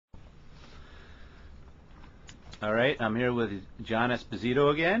All right, I'm here with John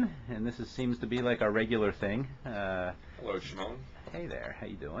Esposito again, and seems to be like our regular thing. Hello, Shimon. Hey there, how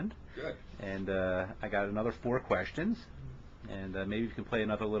you doing? Good. And I got another 4 questions, and maybe you can play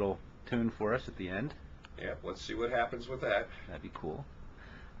another little tune for us at the end. Yeah, let's see what happens with that. That'd be cool.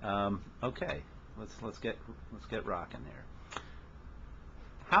 Okay, let's get rocking there.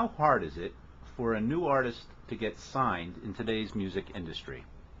 How hard is it for a new artist to get signed in today's music industry?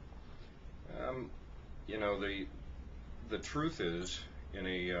 You know, the truth is, in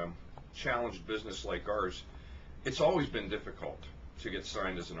a challenged business like ours, it's always been difficult to get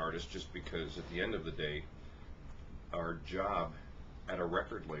signed as an artist, just because at the end of the day, our job at a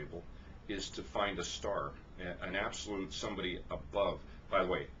record label is to find a star, an absolute somebody above. By the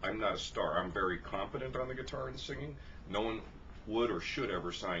way, I'm not a star. I'm very competent on the guitar and singing. No one would or should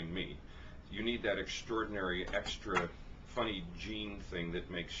ever sign me. You need that extraordinary, extra funny gene thing that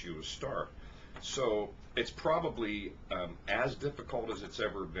makes you a star. So it's probably as difficult as it's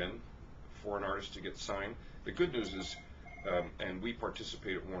ever been for an artist to get signed. The good news is, and we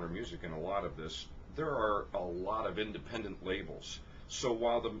participate at Warner Music in a lot of this, there are a lot of independent labels. So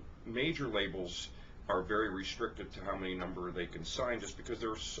while the major labels are very restricted to how many number they can sign, just because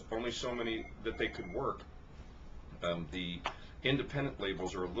there's only so many that they could work, the independent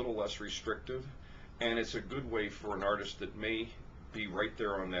labels are a little less restrictive, and it's a good way for an artist that may be right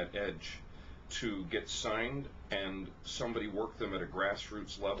there on that edge to get signed and somebody work them at a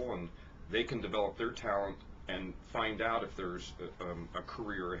grassroots level, and they can develop their talent and find out if there's a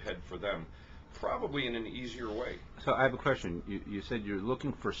career ahead for them, probably in an easier way. So I have a question. You said you're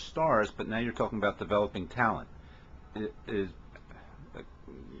looking for stars, but now you're talking about developing talent. Can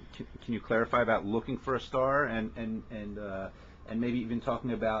you clarify about looking for a star, and maybe even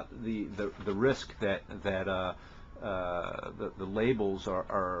talking about the risk that the labels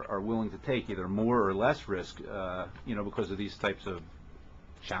are willing to take, either more or less risk, because of these types of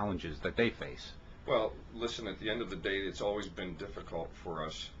challenges that they face? Well, listen, at the end of the day, it's always been difficult for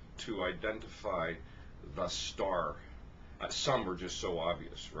us to identify the star. Some are just so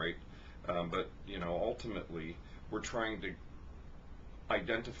obvious, right? But ultimately, we're trying to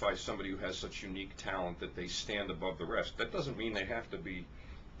identify somebody who has such unique talent that they stand above the rest. That doesn't mean they have to be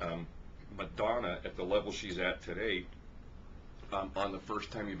Madonna at the level she's at today on the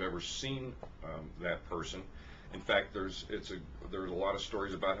first time you've ever seen that person. In fact, there's a lot of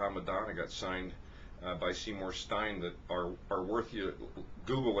stories about how Madonna got signed by Seymour Stein that are worth you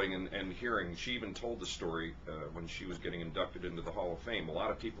Googling and hearing. She even told the story when she was getting inducted into the Hall of Fame. A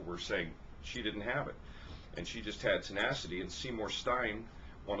lot of people were saying she didn't have it, and she just had tenacity. And Seymour Stein,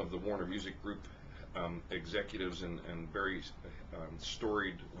 one of the Warner Music Group executives and very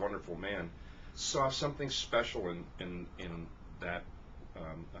storied, wonderful man, saw something special in that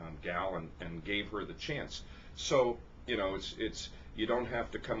gal and gave her the chance. So it's you don't have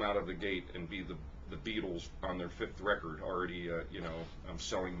to come out of the gate and be the Beatles on their 5th record already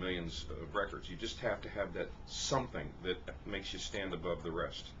selling millions of records. You just have to have that something that makes you stand above the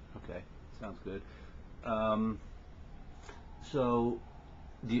rest. Okay, sounds good. So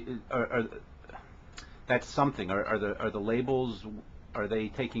that's something. Are the labels, are they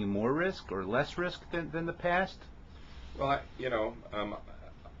taking more risk or less risk than the past? Well,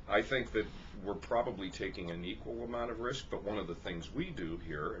 I think that we're probably taking an equal amount of risk, but one of the things we do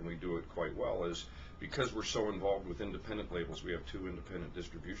here, and we do it quite well, is because we're so involved with independent labels. We have 2 independent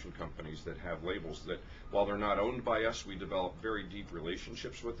distribution companies that have labels that, while they're not owned by us, we develop very deep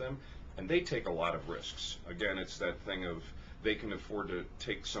relationships with them, and they take a lot of risks. Again, it's that thing of they can afford to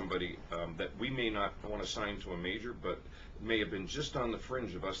take somebody that we may not want to sign to a major, but may have been just on the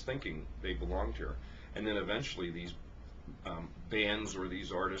fringe of us thinking they belonged here. And then eventually these bands or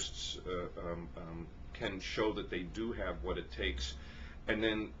these artists can show that they do have what it takes. And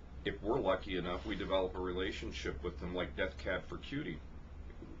then if we're lucky enough, we develop a relationship with them, like Death Cab for Cutie.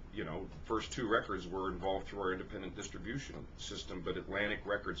 First 2 records were involved through our independent distribution system, but Atlantic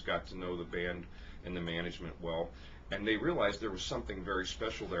Records got to know the band and the management well, and they realized there was something very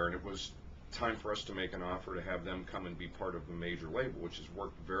special there, and it was time for us to make an offer to have them come and be part of the major label, which has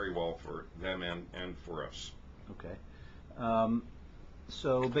worked very well for them and for us. Okay.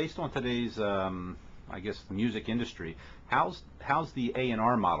 So based on today's, I guess, music industry, how's the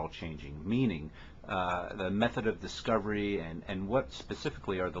A&R model changing? Meaning, the method of discovery, and what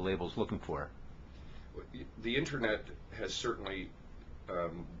specifically are the labels looking for? The internet has certainly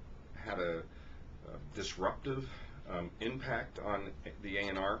had a disruptive impact on the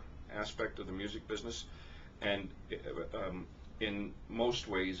A&R aspect of the music business, and in most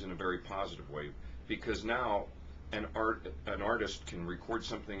ways in a very positive way, because now an artist can record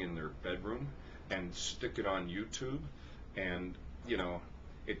something in their bedroom and stick it on YouTube, and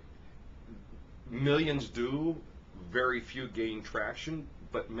it millions do, very few gain traction,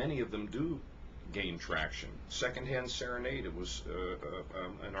 but many of them do gain traction. Secondhand Serenade, it was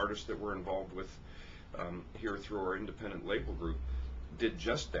an artist that we're involved with here through our independent label group, did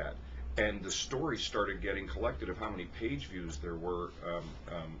just that. And the story started getting collected of how many page views there were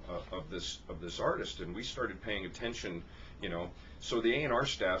of this artist, and we started paying attention. So the A&R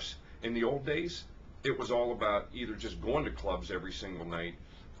staffs in the old days, it was all about either just going to clubs every single night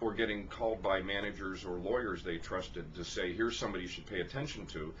or getting called by managers or lawyers they trusted to say, here's somebody you should pay attention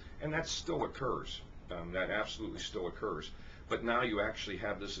to, and that still occurs. That absolutely still occurs. But now you actually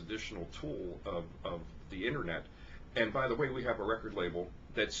have this additional tool of the internet. And by the way, we have a record label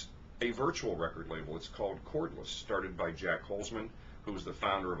that's a virtual record label. It's called Cordless, started by Jack Holzman, who was the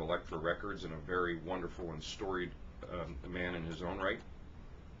founder of Elektra Records and a very wonderful and storied man in his own right.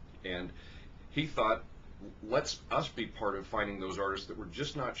 And he thought, let's us be part of finding those artists that we're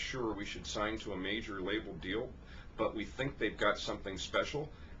just not sure we should sign to a major label deal, but we think they've got something special,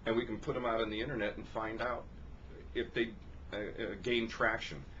 and we can put them out on the internet and find out if they gain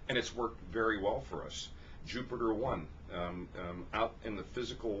traction. And it's worked very well for us. Jupiter One, out in the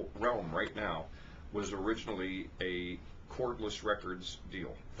physical realm right now, was originally a cordless records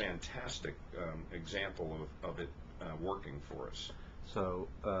deal. Fantastic example of it working for us. So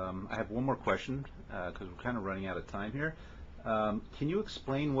I have one more question because we're kind of running out of time here. Can you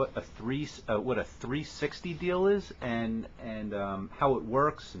explain what a 360 deal is, and how it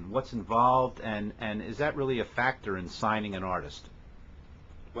works, and what's involved, and is that really a factor in signing an artist?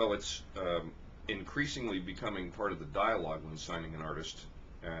 Well, it's increasingly becoming part of the dialogue when signing an artist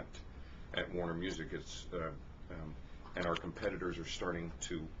at Warner Music. It's and our competitors are starting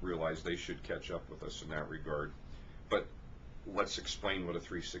to realize they should catch up with us in that regard. But let's explain what a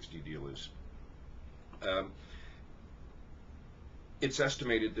 360 deal is. It's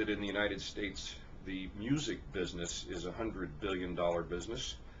estimated that in the United States, the music business is a $100 billion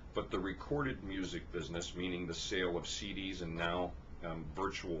business, but the recorded music business, meaning the sale of CDs and now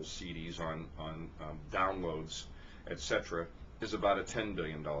virtual CDs on downloads, etc., is about a $10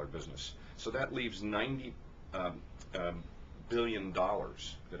 billion business. So that leaves $90 billion.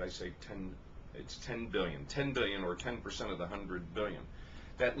 Did I say 10? It's 10 billion. 10 billion, or 10% of the 100 billion.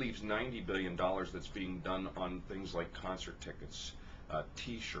 That leaves $90 billion that's being done on things like concert tickets,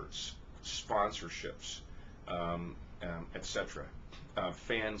 T-shirts, sponsorships, etc.,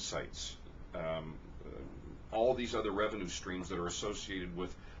 fan sites, all these other revenue streams that are associated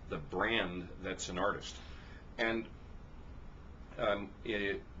with the brand that's an artist. And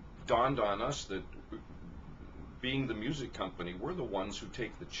it dawned on us that being the music company, we're the ones who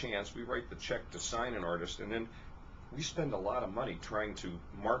take the chance. We write the check to sign an artist, and then we spend a lot of money trying to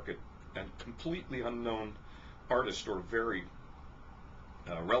market a completely unknown artist, or very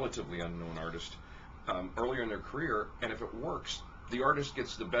relatively unknown artist, earlier in their career. And if it works, the artist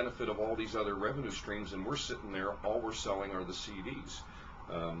gets the benefit of all these other revenue streams, and we're sitting there, all we're selling are the CDs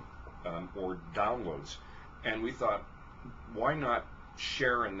or downloads. And we thought, why not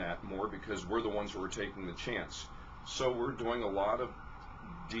share in that more, because we're the ones who are taking the chance. So we're doing a lot of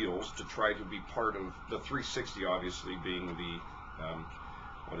deals to try to be part of the 360, obviously being the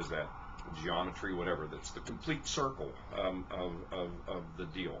what is that, geometry, whatever, that's the complete circle of the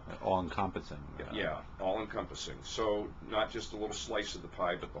deal. All-encompassing. Yeah, all-encompassing. So not just a little slice of the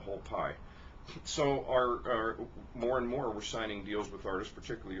pie, but the whole pie. So our more and more we're signing deals with artists,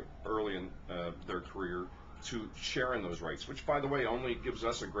 particularly early in their career, to share in those rights, which, by the way, only gives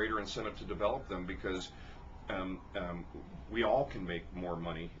us a greater incentive to develop them, because we all can make more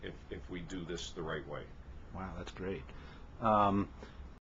money if we do this the right way. Wow, that's great.